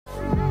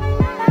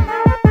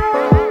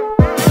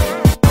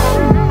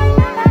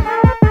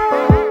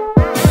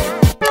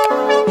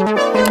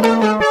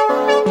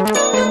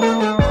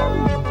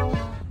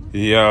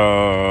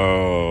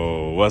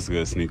What's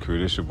good, Sneak Crew?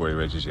 This your boy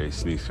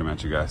ReggieJaySneakz coming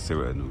at you guys today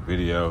with a new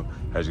video.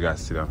 As you guys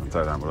see down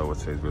below what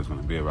today's video is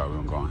going to be about, we're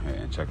going to go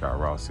ahead and check out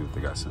Raw, see what they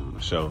got sitting on the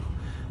shelf.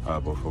 But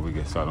before we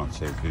get started on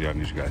today's video, I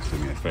need you guys to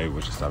do me a favor,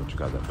 which is stop what you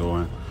guys are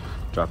doing.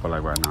 Drop a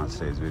like right now on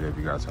today's video. If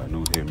you guys are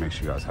new here, make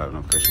sure you guys have the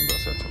notification bell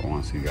set to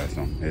on so you guys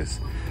don't miss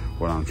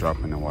what I'm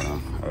dropping and what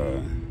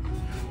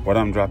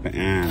I'm dropping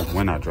and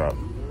when I drop.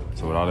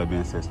 So with all that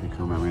being said, Sneak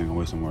Crew, man, we ain't gonna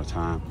waste some more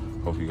time.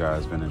 Hope you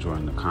guys been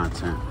enjoying the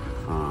content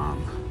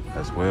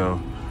as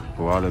well.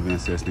 With all that being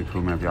said, Sneak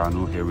Crew, man, if y'all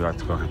new here, we like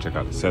to go ahead and check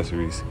out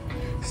accessories,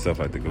 stuff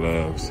like the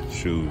gloves,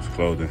 shoes,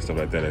 clothing, stuff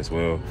like that as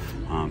well.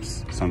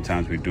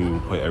 Sometimes we do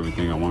put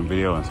everything in one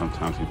video, and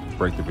sometimes we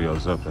break the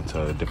videos up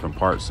into different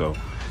parts. So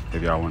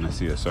if y'all want to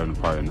see a certain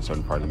part and a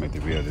certain part to make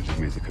the video, that just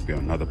means it could be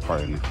another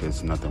part. And if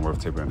there's nothing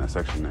worth taping in that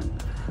section, then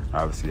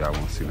obviously y'all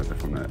won't see nothing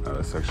from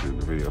that section in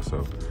the video.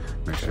 So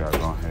make sure y'all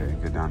go ahead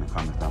and get down in the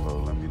comments down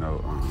below. Let me know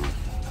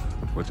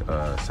which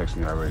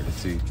section y'all ready to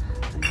see.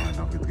 And go ahead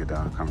and get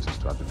down in the comments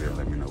throughout the video.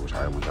 Let me know which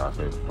item was y'all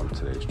favorite from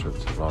today's trip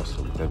to Raw.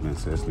 So with that being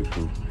said, Sneak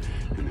Crew,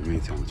 in the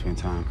meantime, between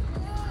time,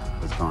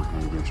 let's go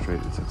ahead and get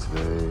straight into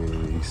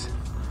today's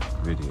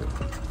video.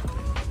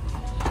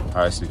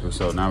 All right, Sneak Crew,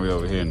 so now we're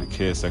over here in the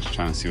kids section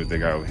trying to see what they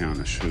got over here on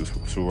the shoes.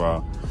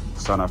 So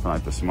starting off in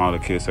like the smaller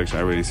kids section,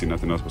 I really see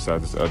nothing else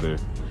besides this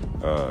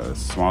other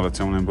smaller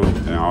Timberland boot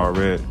and all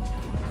red.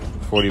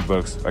 40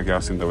 bucks. Like y'all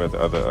seen though at the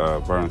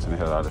other Burlington, they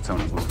had a lot of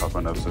Timberland boots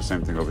popping up. So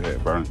same thing over here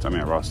at Burlington,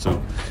 at Ross too.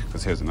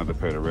 Because here's another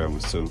pair of the red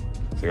ones too.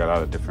 So they got a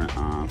lot of different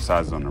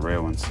sizes on the red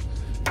ones.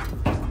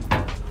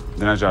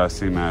 Then as y'all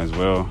see, man, as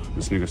well,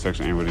 the sneaker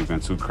section ain't really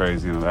been too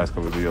crazy in the last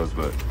couple of videos,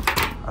 but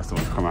I still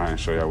want to come out and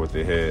show y'all what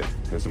they had.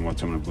 Here's some more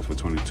Timberland boots for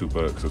 22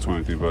 bucks or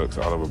 23 bucks,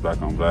 all over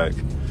black on black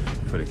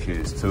for the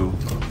kids too.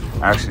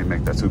 I actually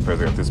make that two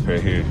pairs. I got this pair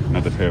here,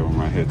 another pair of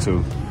them right here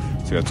too.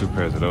 So you got two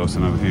pairs of those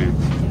sitting over here.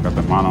 Got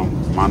the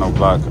mono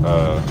block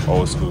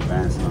old school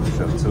Vans on the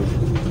shelf too.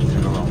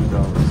 You know with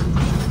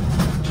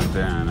those. And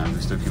then as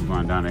we still keep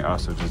going down, they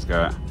also just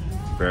got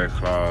Bear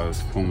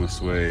Claws, Puma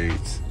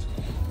suedes,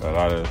 a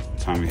lot of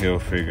Tommy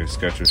Hilfiger,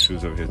 Skechers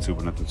shoes over here too,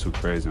 but nothing too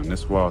crazy on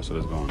this wall. So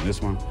let's go on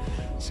this one.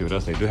 See what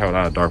else they do have. A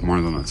lot of dark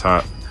martins on the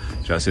top.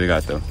 Y'all see they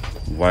got the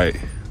white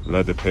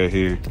leather pair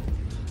here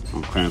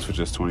on clearance for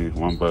just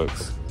 21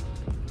 bucks.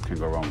 Can't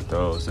go wrong with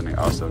those. And they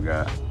also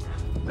got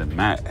the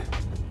matte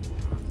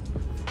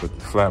with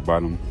the flat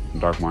bottom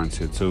dark martins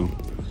here too.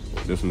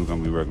 This one's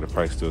gonna be regular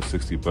price, still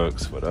 60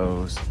 bucks for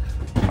those.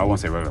 I won't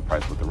say regular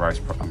price, but the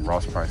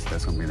Ross price,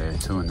 that's gonna be there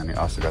too. And then they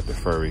also got the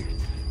furry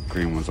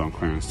green ones on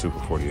clearance too for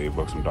 48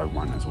 bucks from dark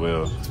martin as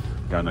well.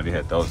 Y'all know they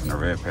had those in the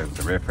red pair.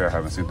 The red pair I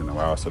haven't seen in a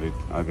while, so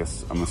I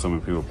guess I'm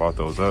assuming people bought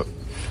those up.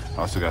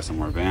 I also got some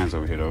more Vans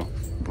over here though,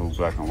 blue,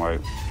 black, and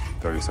white.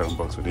 37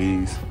 bucks for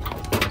these.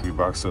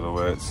 Reebok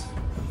silhouettes,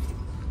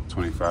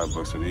 25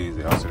 bucks for these.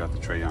 They also got the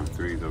Trae Young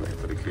 3s over here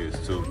for the kids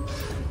too.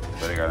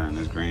 So they got it in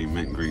this green,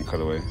 mint green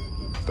colorway.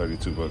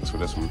 32 bucks for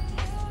this one.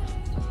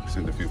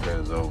 Seen a few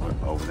pairs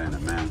over there in the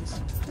men's.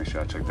 Make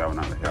sure y'all check that one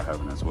out if y'all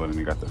have it as well. And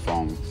you got the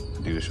foam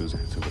Adidas shoes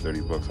too for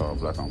 30 bucks, all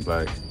black on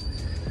black.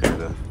 Here's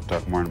the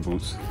dark martin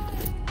boots.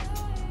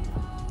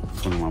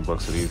 21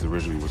 bucks for these.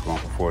 Originally was going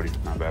for 40.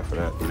 Not bad for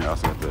that. And they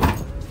also got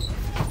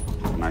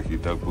the Nike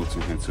Duck boots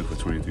in here too for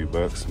 23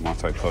 bucks.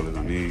 Multi-colored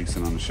on these,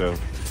 sitting on the shelf.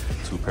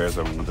 Two pairs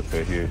of them, another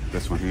pair here,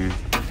 this one here.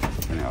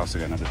 And they also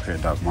got another pair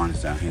of dark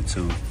martins down here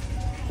too.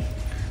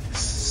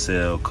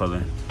 Sail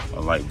color,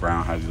 or light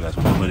brown, however you guys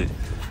want to put it.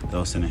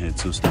 Those sitting here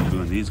too.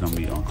 And these gonna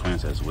be on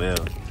clearance as well.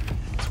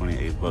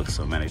 28 bucks.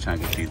 So man, they trying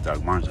to get these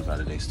dark martins out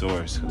of their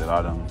stores because a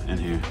lot of them in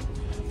here.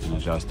 And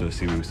as y'all still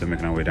see me, we're still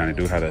making our way down. They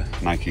do have a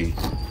Nike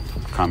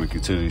comic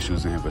utility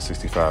shoes in here for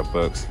 65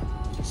 bucks,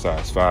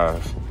 size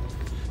 5.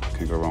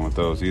 Can't go wrong with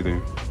those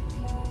either.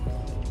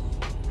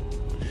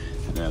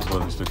 And then as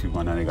well, we still keep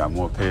going down. They got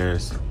more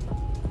pairs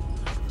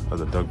of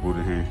the duck boot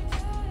in here.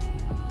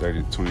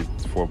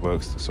 24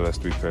 bucks. So that's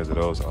 3 pairs of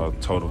those all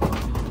total.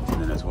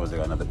 And then as well as they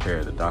got another pair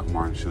of the Doc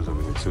Martin shoes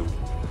over here too.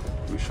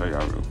 Let me show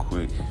y'all real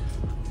quick.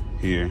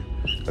 Here,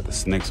 got the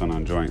snakes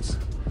on joints.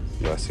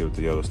 Y'all see with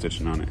the yellow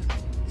stitching on it.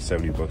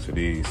 70 bucks for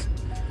these.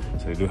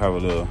 So they do have a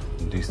little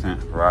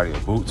decent variety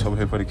of boots over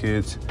here for the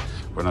kids,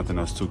 but nothing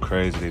else too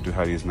crazy. They do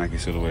have these Nike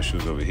silhouette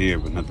shoes over here,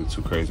 but nothing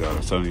too crazy. I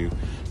was telling you,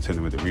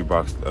 sitting with the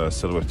Reebok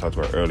silhouette talked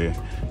about earlier.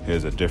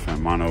 Here's a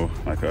different mono,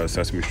 like a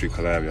Sesame Street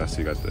collab. Y'all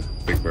see got the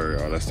Big Bird,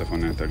 all that stuff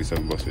on there.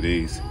 37 bucks for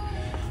these.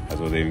 As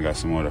well, they even got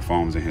some more of the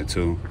foams in here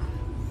too.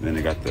 And then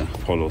they got the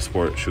Polo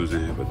Sport shoes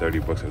in here for 30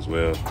 bucks as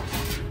well.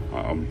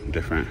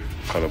 Different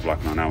color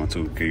blocking on that one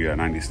too. Give you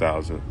 90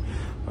 styles of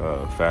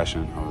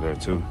fashion over there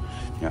too.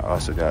 Yeah, I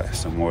also got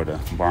some more of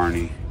the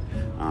Barney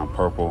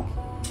purple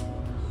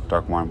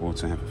dark martin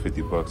boots in here for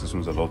 50 bucks. This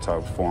one's a low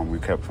top form. We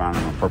kept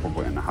finding them purple,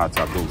 but in the high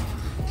top boot.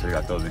 So they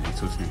got those in here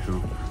too, Sneak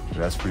Crew. But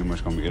that's pretty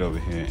much gonna be it over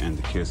here in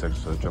the kids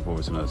section. So let's jump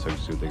over to another section,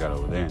 see what they got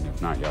over there. And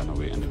if not, y'all know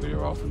we end the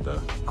video off in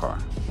the car.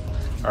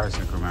 All right,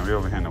 Sneak Crew, man. We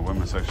over here in the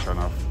women's section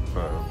starting off.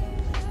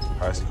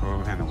 All right, Sneak Crew,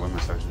 over here in the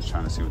women's section just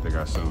trying to see what they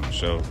got still on the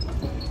shelf.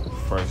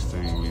 First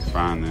thing we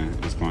finding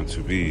is going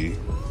to be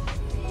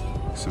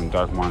some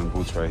Doc Martin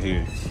boots right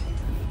here.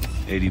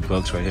 80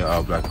 bucks right here,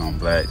 all black on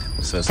black.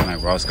 So it's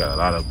like Ross got a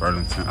lot of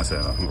Burlington. I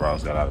said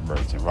Ross got a lot of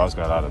Burlington. Ross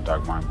got a lot of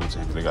Doc Martin boots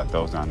in here. They got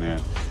those down there.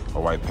 A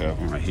white pair of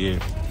them right here.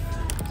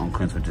 On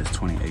clearance for just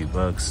 28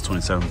 bucks,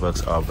 27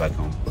 bucks, all black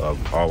on,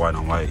 all white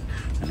on white.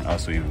 And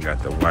also even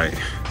got the white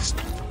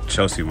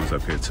Chelsea ones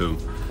up here too.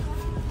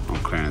 On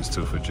clearance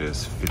too for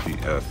just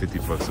 50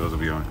 bucks. Those will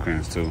be on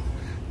clearance too.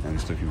 And we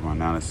still keep going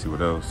down. Let's see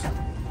what else.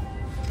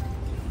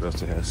 What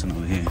else they have sitting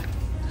over here?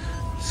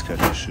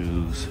 Skechers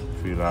shoes,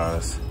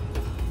 Fila.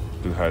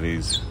 Do have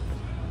these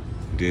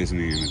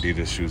Disney and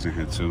Adidas shoes in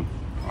here too,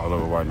 all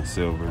over white and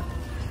silver.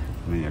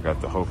 And then you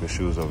got the Hoka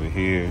shoes over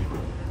here.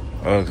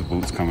 Ugg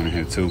boots coming in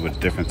here too, but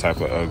different type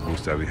of Ugg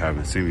boots that we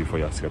haven't seen before.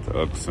 Y'all see got the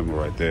Ugg symbol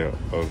right there,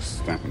 Ugg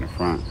stamp in the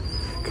front.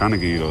 Kind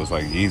of give you those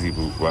like Yeezy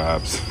boot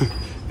vibes,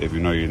 if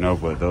you know you know.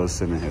 But those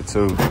sitting in here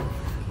too.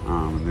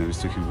 And then we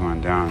still keep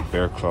going down.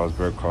 Bear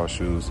Claw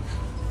shoes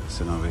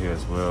sitting over here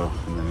as well.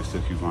 And then we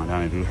still keep going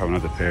down. They do have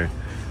another pair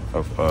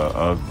of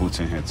Ugg boots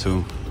in here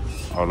too.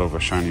 All over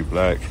shiny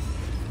black,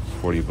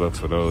 40 bucks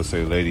for those.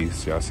 Say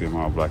ladies, y'all see them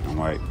all black and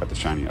white. Got the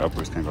shiny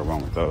uppers, can't go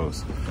wrong with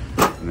those.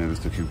 And then we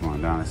still keep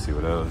going down and see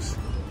what else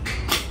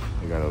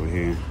they got over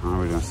here. I don't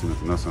really see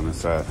nothing else on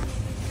this side.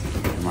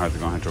 You might have to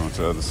go ahead and throw them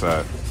to the other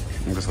side.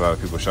 There's just a lot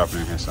of people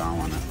shopping in here, so I don't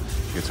want to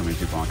get too many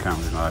people on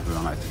camera. A lot of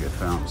people don't like to get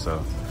filmed. So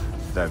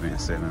with that being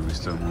said, man, we're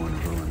still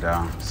moving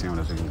down, seeing what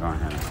else we can go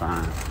ahead and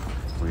find.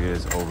 We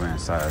is over in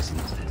size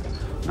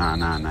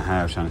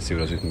 9.5, trying to see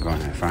what else we can go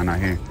ahead and find out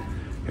here.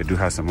 They do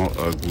have some more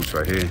Ugg boots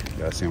right here.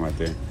 Y'all see them right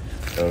there.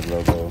 Ugg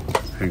logo,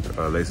 pink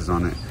laces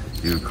on it.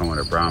 You can come with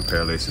a brown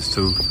pair of laces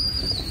too.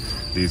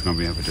 These gonna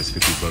be in for just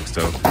 50 bucks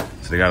though.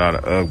 So they got a lot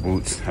of Ugg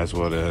boots as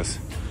well as,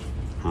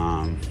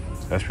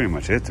 that's pretty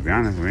much it to be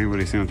honest. We ain't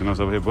really seen anything else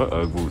over here but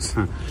Ugg boots.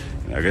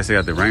 I guess they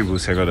got the rain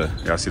boots. Here go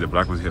y'all see the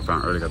black ones here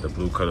found earlier. Got the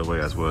blue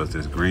colorway as well as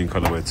this green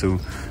colorway too.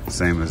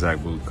 Same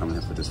exact boot coming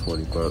in for just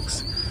 40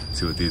 bucks.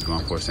 See what these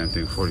going for, same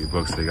thing, 40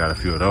 bucks. They got a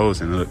few of those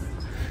and look.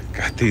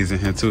 Got these in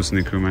here too,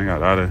 Sneak Crew, man. Got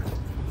a lot of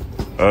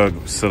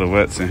Ugg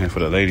silhouettes in here for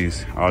the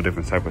ladies. All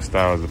different type of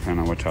styles depending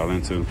on what y'all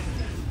into.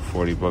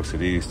 40 bucks of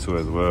these too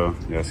as well.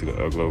 Y'all see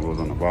the Ugg logos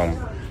on the bottom.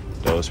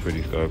 Those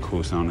pretty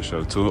cool sound to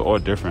show too, or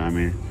different. I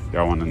mean,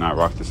 y'all want to not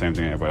rock the same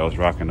thing everybody else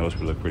rocking. Those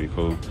would look pretty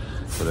cool.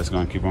 So let's go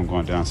and keep on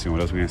going down, seeing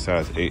what else we in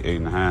size 8,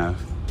 8.5.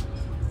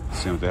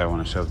 Seeing what they have on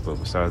the shelf. But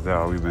besides that,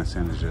 all we've been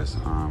seeing is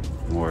just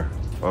more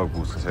Ugg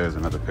boots. Cause here's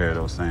another pair of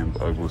those same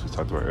Ugg boots we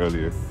talked about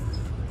earlier.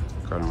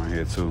 Got them right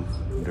here too.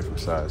 Different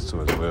size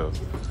too as well.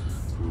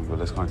 But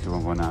let's go and keep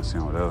on going down,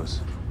 seeing what else.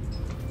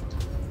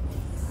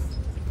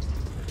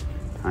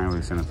 I ain't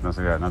really seen anything else.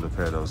 I got another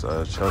pair of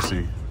those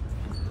Chelsea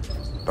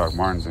Doc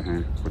Martens in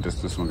here. But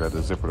this one got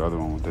the zipper. The other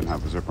one didn't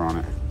have a zipper on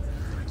it.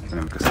 And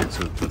then we can see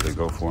too what they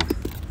go for.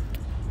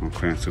 On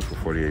clearance too for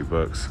 48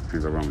 bucks.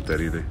 Can't go wrong with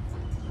that either.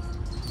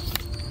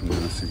 And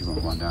then let's see, keep on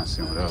going down,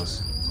 seeing what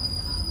else.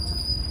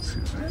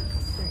 Excuse me.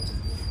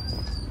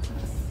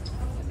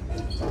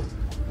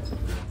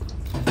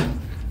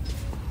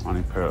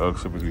 Only pair of Ugg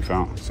slippers we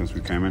found since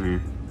we came in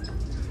here.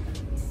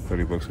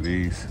 30 bucks for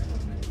these.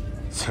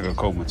 It's like a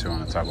coat material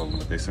on the top of them,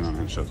 but they sit on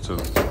the shelf too.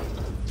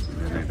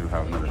 And then they do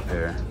have another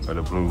pair of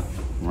the blue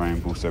rain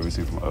boots that we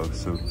see from Ugg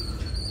too.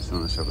 Sit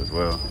on the shelf as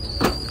well.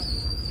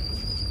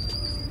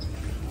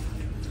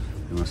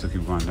 You want to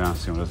keep going down,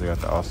 see what else they got.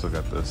 They also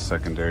got the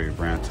secondary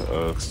brand to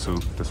Uggs too.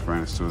 This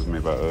brand is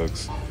made by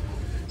Uggs.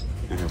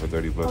 And here for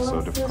 30 bucks,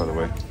 so different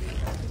colorway.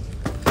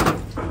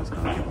 Let's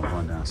gonna keep on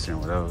going down, seeing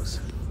what else.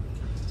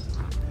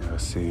 Y'all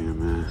see him,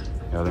 man.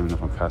 Y'all let me know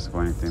if I'm passing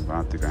or anything, but I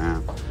don't think I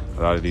am.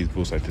 A lot of these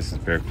boots like this is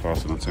Bear Claw,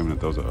 so don't tell me that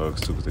those are Uggs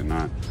too, because they're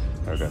not.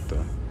 I got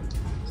the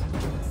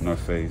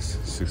North Face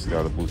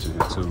 $60 boots in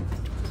here too.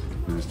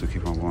 And just to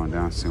keep on going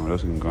down, seeing what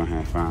else we can go ahead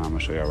and find. I'm gonna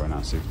show y'all right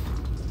now, see.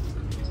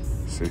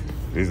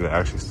 These are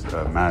actually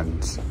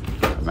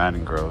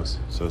Madden girls,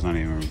 so it's not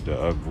even the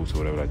Ugg boots or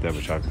whatever like that,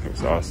 but y'all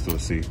can still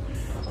see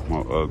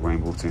more Ugg rain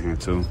boots in here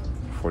too.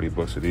 40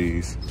 bucks for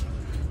these.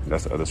 And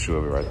that's the other shoe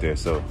of it right there,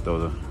 so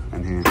those are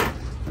in here.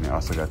 And they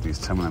also got these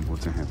Timberland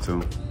boots in here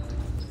too.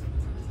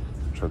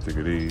 Try to think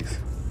of these.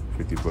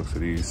 50 bucks for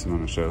these, sitting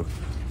on the shelf.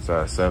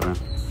 Size 7.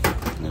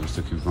 And then we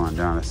still keep going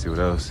down. Let's see what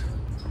else.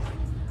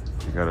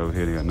 They got over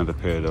here, they got another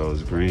pair of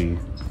those green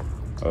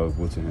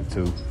boots in here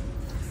too.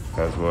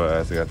 As well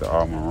as they got the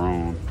all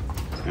maroon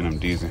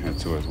NMDs in here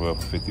too as well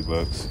for 50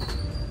 bucks.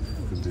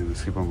 And then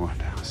let's keep on going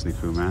down. Sneak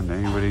Crew, man. They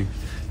ain't really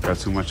got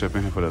too much up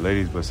in here for the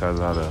ladies, besides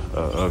a lot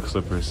of Ugg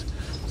slippers.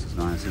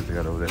 So let's see what they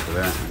got over there for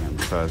that. And then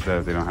besides that,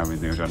 if they don't have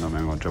anything, which I know,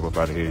 man, I'm gonna jump up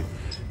out of here,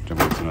 jump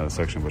into another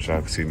section, but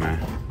y'all can see,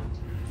 man.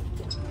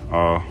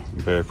 All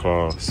Bear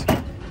Claws,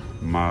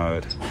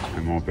 Mod,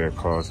 and more Bear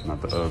Claws,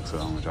 not the Uggs. So I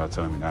don't want y'all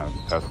telling me now to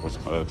pass for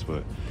some Uggs,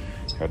 but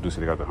y'all do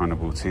see they got the Hunter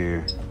boots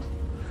here,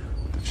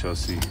 the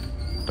Chelsea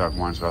Doc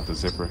Martens without the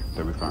zipper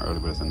that we found earlier,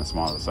 but it's in the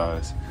smaller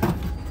size.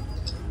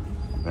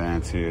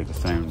 Vans here, the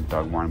same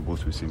Doc Marten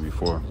boots we've seen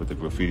before with the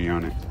graffiti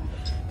on it.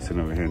 Sitting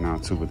over here now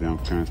too, but they're on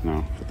clearance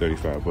now for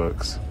 35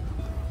 bucks.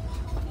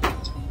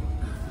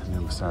 And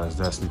then besides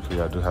that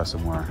sneaker, I do have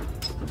some more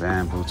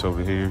Van boots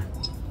over here.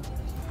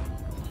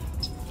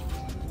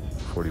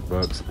 40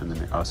 bucks. And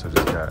then they also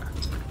just got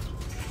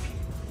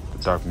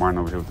the Doc Martin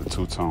over here with the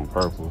two-tone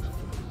purples.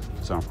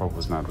 Two-tone purple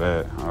is not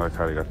bad. I like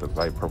how they got the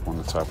light purple on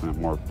the top and the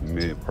more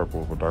mid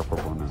purple or dark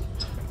purple on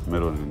the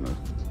middle and the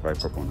light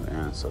purple on the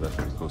end. So that's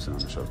pretty cool sitting on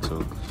the shelf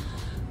too.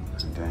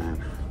 And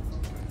then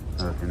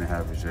another thing they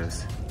have is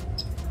just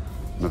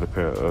another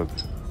pair of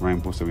rain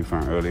boots that we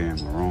found earlier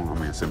in maroon. I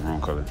mean, it's in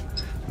maroon color,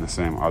 in the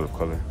same olive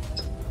color.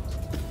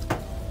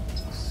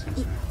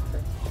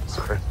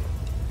 Sorry.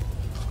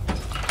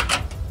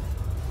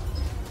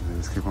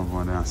 Let's keep on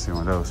going down, see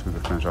what else. We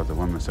can finish off the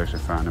women's section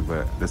finding,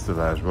 but this is the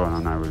last row and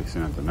I'm not really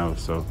seeing nothing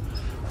else. So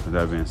with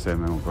that being said,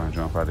 man, we're going to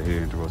jump out of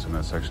here and to go to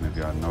another section. If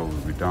y'all know,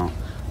 if we don't,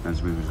 then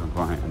we're just going to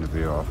go ahead and end the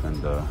video off in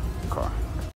the car.